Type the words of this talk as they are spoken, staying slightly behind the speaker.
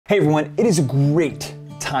Hey everyone, it is a great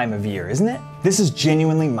time of year, isn't it? This is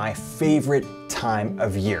genuinely my favorite time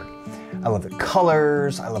of year. I love the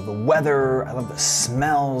colors, I love the weather, I love the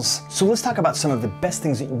smells. So let's talk about some of the best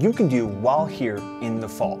things that you can do while here in the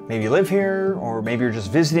fall. Maybe you live here, or maybe you're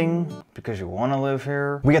just visiting because you want to live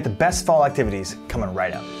here. We got the best fall activities coming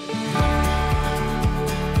right up.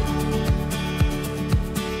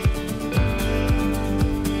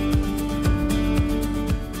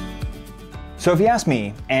 So if you ask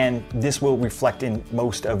me, and this will reflect in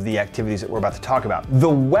most of the activities that we're about to talk about, the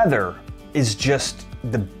weather is just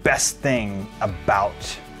the best thing about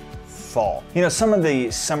fall. You know, some of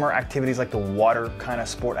the summer activities, like the water kind of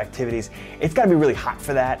sport activities, it's gotta be really hot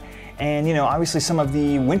for that. And you know, obviously some of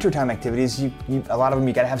the wintertime activities, a lot of them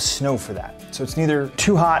you gotta have snow for that. So it's neither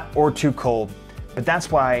too hot or too cold. But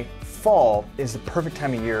that's why fall is the perfect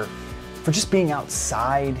time of year for just being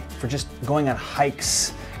outside, for just going on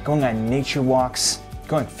hikes, going on nature walks,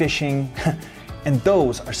 going fishing, and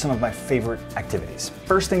those are some of my favorite activities.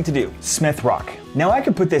 First thing to do, Smith Rock. Now I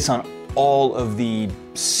could put this on all of the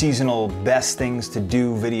seasonal best things to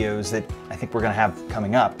do videos that I think we're gonna have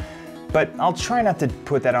coming up, but I'll try not to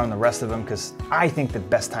put that on the rest of them because I think the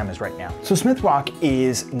best time is right now. So Smith Rock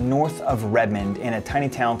is north of Redmond in a tiny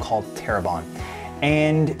town called Terrebonne,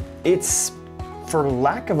 and it's, for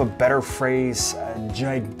lack of a better phrase, a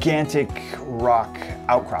gigantic rock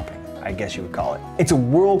outcropping, I guess you would call it. It's a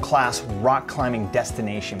world-class rock climbing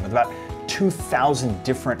destination with about 2,000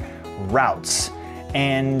 different routes.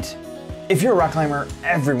 And if you're a rock climber,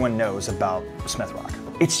 everyone knows about Smith Rock.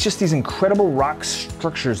 It's just these incredible rock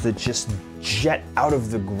structures that just jet out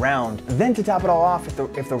of the ground. Then to top it all off,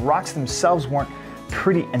 if the rocks themselves weren't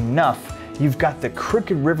pretty enough, you've got the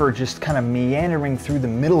Crooked River just kind of meandering through the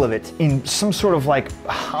middle of it in some sort of like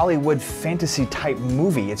Hollywood fantasy type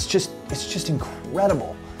movie. It's just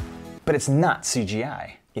incredible. But it's not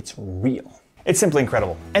CGI, it's real. It's simply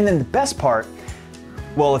incredible. And then the best part,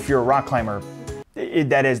 well, if you're a rock climber,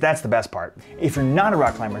 that's the best part. If you're not a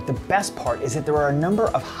rock climber, the best part is that there are a number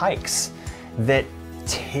of hikes that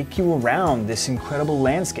take you around this incredible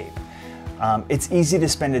landscape. It's easy to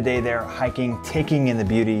spend a day there hiking, taking in the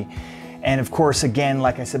beauty. And of course, again,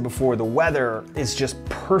 like I said before, the weather is just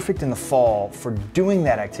perfect in the fall for doing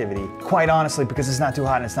that activity. Quite honestly, because it's not too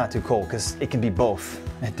hot and it's not too cold, because it can be both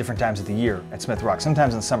at different times of the year at Smith Rock.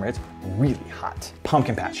 Sometimes in the summer, it's really hot.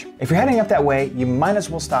 Pumpkin patch. If you're heading up that way, you might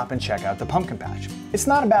as well stop and check out the pumpkin patch. It's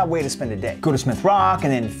not a bad way to spend a day. Go to Smith Rock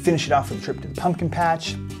and then finish it off with a trip to the pumpkin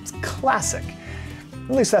patch. It's classic.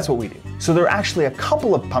 At least that's what we do. So there are actually a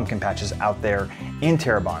couple of pumpkin patches out there in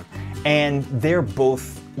Terrebonne, and they're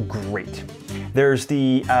both great. There's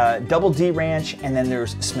the Double D Ranch, and then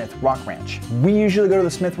there's Smith Rock Ranch. We usually go to the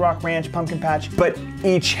Smith Rock Ranch pumpkin patch, but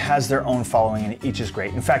each has their own following and each is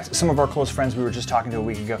great. In fact, some of our close friends we were just talking to a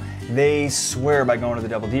week ago, they swear by going to the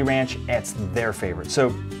Double D Ranch, it's their favorite.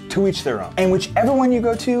 So to each their own. And whichever one you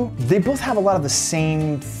go to, they both have a lot of the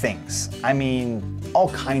same things. I mean, all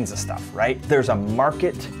kinds of stuff, right? There's a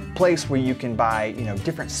market place where you can buy, you know,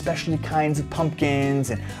 different specialty kinds of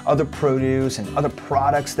pumpkins and other produce and other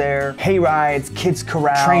products there. Hay rides, kids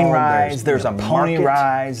corral, train rides, there's a pony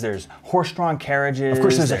rides, there's horse-drawn carriages. Of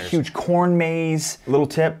course, there's a huge corn maze. Little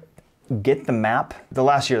tip, get the map. The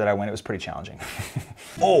last year that I went, it was pretty challenging.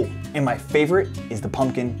 Oh, and my favorite is the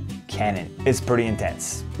pumpkin cannon. It's pretty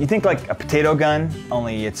intense. You think like a potato gun,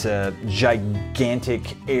 only it's a gigantic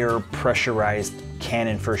air pressurized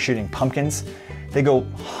cannon for shooting pumpkins. They go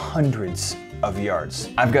hundreds of yards.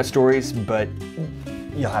 I've got stories, but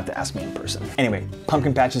you'll have to ask me in person. Anyway,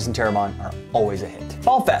 pumpkin patches in Terrebonne are always a hit.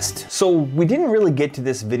 Fall Fest. So we didn't really get to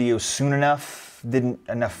this video soon enough, didn't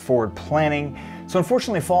enough forward planning. So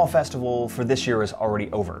unfortunately, Fall Festival for this year is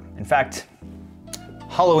already over. In fact,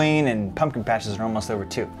 Halloween and pumpkin patches are almost over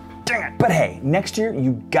too. Dang it. But hey, next year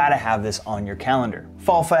you gotta have this on your calendar.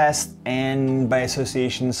 Fall Fest, and by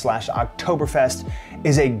association /Oktoberfest,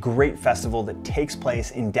 is a great festival that takes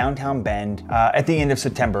place in downtown Bend at the end of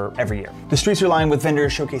September every year. The streets are lined with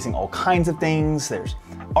vendors showcasing all kinds of things. There's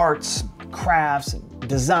arts, crafts,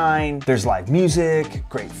 design, there's live music,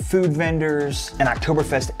 great food vendors, an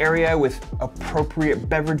Oktoberfest area with appropriate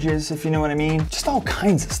beverages, if you know what I mean. Just all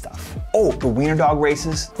kinds of stuff. Oh, the wiener dog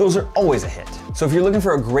races, those are always a hit. So if you're looking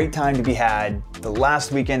for a great time to be had the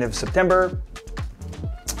last weekend of September,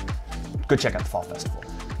 go check out the Fall Festival.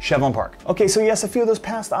 Shevlin Park. Okay, so yes, a few of those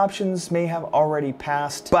past options may have already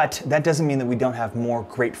passed, but that doesn't mean that we don't have more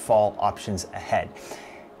great fall options ahead.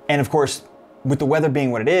 And of course, with the weather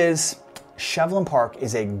being what it is, Shevlin Park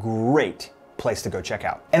is a great place to go check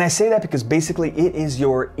out. And I say that because basically it is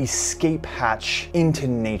your escape hatch into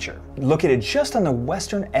nature. Located just on the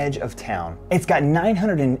western edge of town, it's got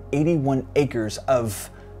 981 acres of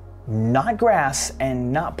not grass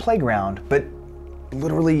and not playground, but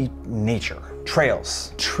literally nature.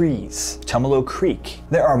 Trails, trees, Tumalo Creek.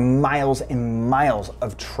 There are miles and miles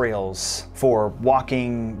of trails for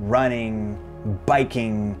walking, running,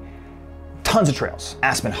 biking, tons of trails.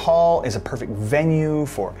 Aspen Hall is a perfect venue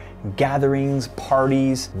for gatherings,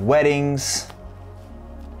 parties, weddings.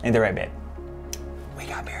 Ain't that right, babe? We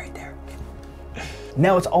got married there.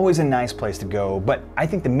 Now, it's always a nice place to go, but I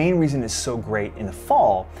think the main reason it's so great in the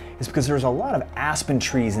fall is because there's a lot of aspen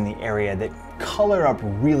trees in the area that color up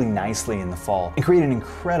really nicely in the fall and create an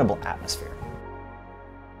incredible atmosphere.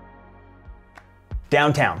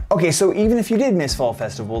 Downtown. Okay, so even if you did miss Fall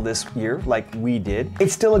Festival this year, like we did,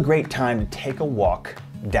 it's still a great time to take a walk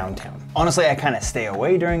downtown. Honestly, I kind of stay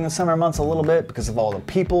away during the summer months a little bit because of all the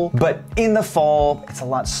people, but in the fall, it's a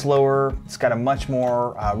lot slower. It's got a much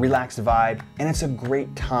more relaxed vibe, and it's a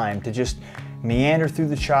great time to just meander through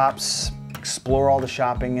the shops, explore all the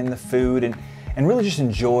shopping and the food, and really just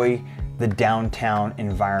enjoy the downtown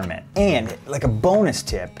environment. And like a bonus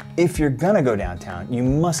tip, if you're gonna go downtown, you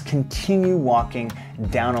must continue walking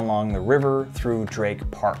down along the river through Drake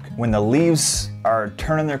Park. When the leaves are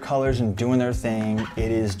turning their colors and doing their thing,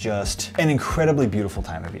 it is just an incredibly beautiful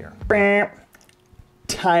time of year.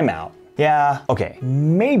 Time out. Yeah, okay,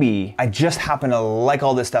 maybe I just happen to like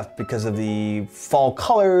all this stuff because of the fall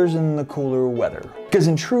colors and the cooler weather. Because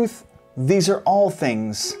in truth, these are all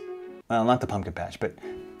things, well, not the pumpkin patch, but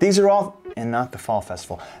these are all, and not the Fall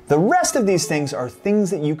Festival. The rest of these things are things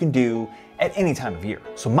that you can do at any time of year.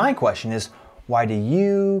 So my question is, why do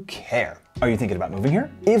you care? Are you thinking about moving here?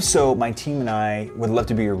 If so, my team and I would love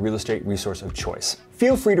to be your real estate resource of choice.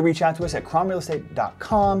 Feel free to reach out to us at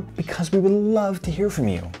cromrealestate.com because we would love to hear from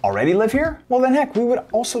you. Already live here? Well then heck, we would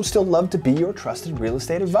also still love to be your trusted real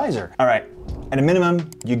estate advisor. All right, at a minimum,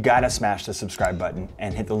 you gotta smash the subscribe button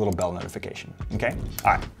and hit the little bell notification, okay?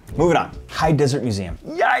 All right, moving on. High Desert Museum.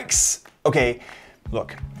 Yikes! Okay,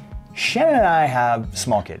 look, Shannon and I have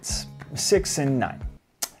small kids, 6 and 9,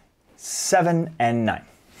 7 and 9.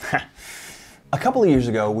 A couple of years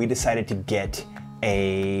ago, we decided to get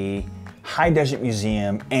a High Desert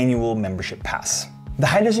Museum annual membership pass. The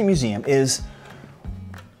High Desert Museum is,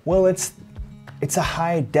 well, it's a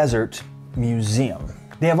high desert museum.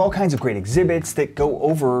 They have all kinds of great exhibits that go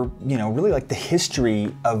over, really like the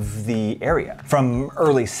history of the area. From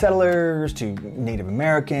early settlers to Native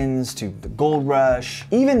Americans to the gold rush,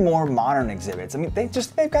 even more modern exhibits. I mean,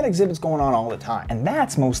 they've got exhibits going on all the time. And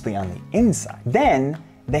that's mostly on the inside. Then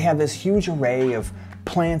they have this huge array of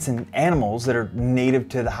plants and animals that are native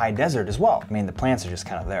to the high desert as well. I mean, the plants are just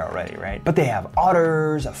kind of there already, right? But they have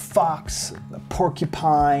otters, a fox, a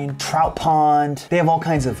porcupine, trout pond. They have all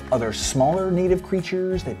kinds of other smaller native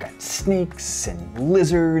creatures. They've got snakes and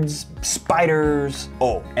lizards, spiders.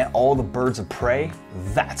 Oh, and all the birds of prey.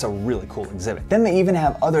 That's a really cool exhibit. Then they even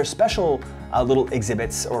have other special little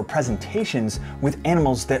exhibits or presentations with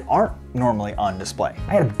animals that aren't normally on display.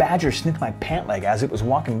 I had a badger sniff my pant leg as it was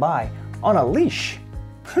walking by on a leash.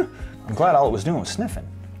 I'm glad all it was doing was sniffing.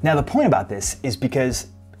 Now the point about this is because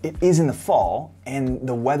it is in the fall and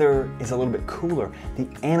the weather is a little bit cooler, the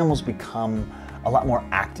animals become a lot more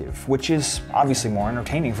active, which is obviously more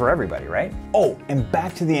entertaining for everybody, right? Oh, and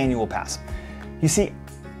back to the annual pass. You see,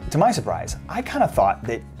 to my surprise, I kind of thought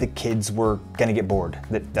that the kids were gonna get bored,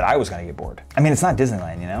 that I was gonna get bored. I mean, it's not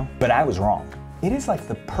Disneyland, but I was wrong. It is like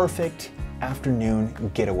the perfect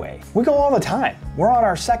afternoon getaway. We go all the time. We're on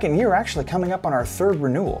our second year, actually coming up on our third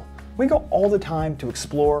renewal. We go all the time to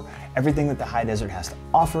explore everything that the high desert has to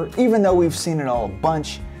offer. Even though we've seen it all a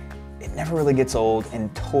bunch, it never really gets old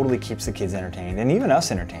and totally keeps the kids entertained and even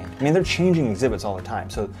us entertained. I mean, they're changing exhibits all the time,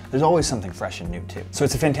 so there's always something fresh and new too. So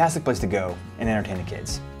it's a fantastic place to go and entertain the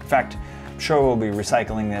kids. In fact, I'm sure we'll be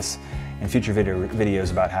recycling this in future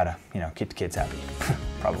videos about how to, keep the kids happy.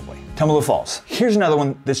 Probably. Tumalo Falls. Here's another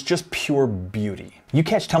one that's just pure beauty. You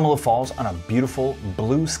catch Tumalo Falls on a beautiful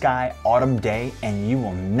blue sky autumn day and you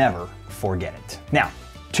will never forget it. Now,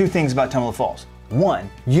 two things about Tumalo Falls. One,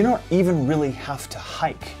 you don't even really have to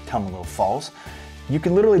hike Tumalo Falls. You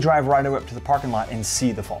can literally drive right up to the parking lot and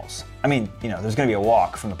see the falls. I mean, there's gonna be a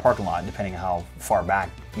walk from the parking lot depending on how far back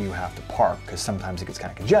you have to park, because sometimes it gets kind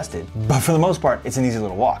of congested, but for the most part, it's an easy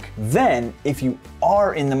little walk. Then, if you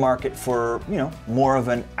are in the market for, more of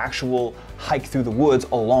an actual hike through the woods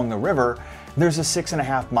along the river, there's a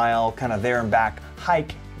 6.5 mile kind of there and back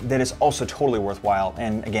hike that is also totally worthwhile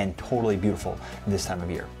and again, totally beautiful this time of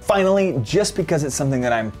year. Finally, just because it's something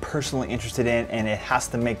that I'm personally interested in and it has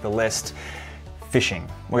to make the list, fishing.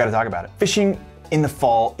 We gotta talk about it. Fishing in the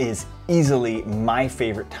fall is easily my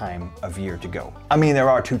favorite time of year to go. I mean, there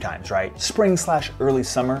are two times, right? Spring/early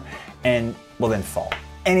summer and, well, then fall.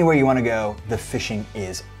 Anywhere you wanna go, the fishing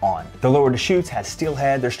is on. The Lower Deschutes has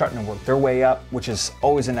steelhead. They're starting to work their way up, which is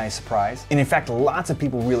always a nice surprise. And in fact, lots of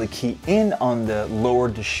people really key in on the Lower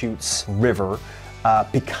Deschutes River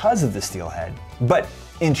because of the steelhead. But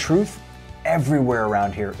in truth, everywhere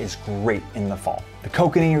around here is great in the fall. The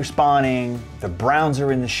kokanee are spawning, the browns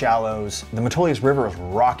are in the shallows, the Metolius River is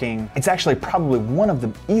rocking. It's actually probably one of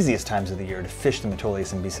the easiest times of the year to fish the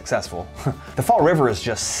Metolius and be successful. The Fall River is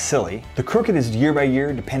just silly. The Crooked is year by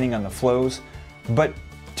year depending on the flows, but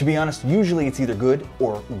to be honest, usually it's either good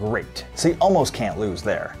or great. So you almost can't lose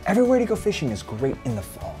there. Everywhere to go fishing is great in the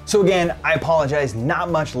fall. So again, I apologize, not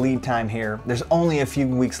much lead time here. There's only a few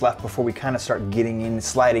weeks left before we kind of start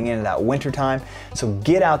sliding into that winter time. So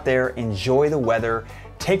get out there, enjoy the weather,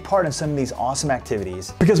 take part in some of these awesome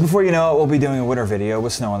activities. Because before you know it, we'll be doing a winter video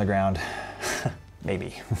with snow on the ground.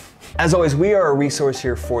 Maybe. As always, we are a resource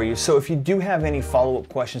here for you, so if you do have any follow-up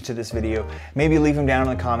questions to this video, maybe leave them down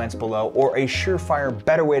in the comments below, or a surefire,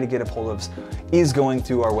 better way to get a hold of us is going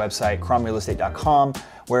through our website, cromrealestate.com,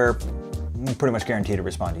 where I'm pretty much guaranteed to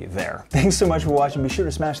respond to you there. Thanks so much for watching. Be sure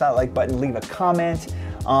to smash that like button, leave a comment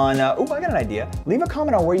on, oh, I got an idea. Leave a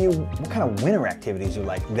comment on what kind of winter activities you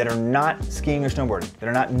like that are not skiing or snowboarding, that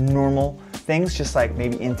are not normal things, just like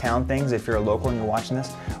maybe in-town things. If you're a local and you're watching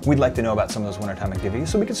this, we'd like to know about some of those wintertime activities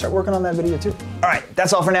so we can start working on that video too. All right,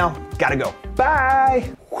 that's all for now. Gotta go.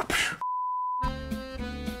 Bye.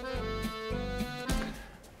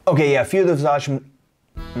 Okay, yeah, a few of those options.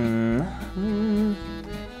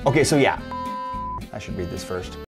 Okay, so yeah, I should read this first.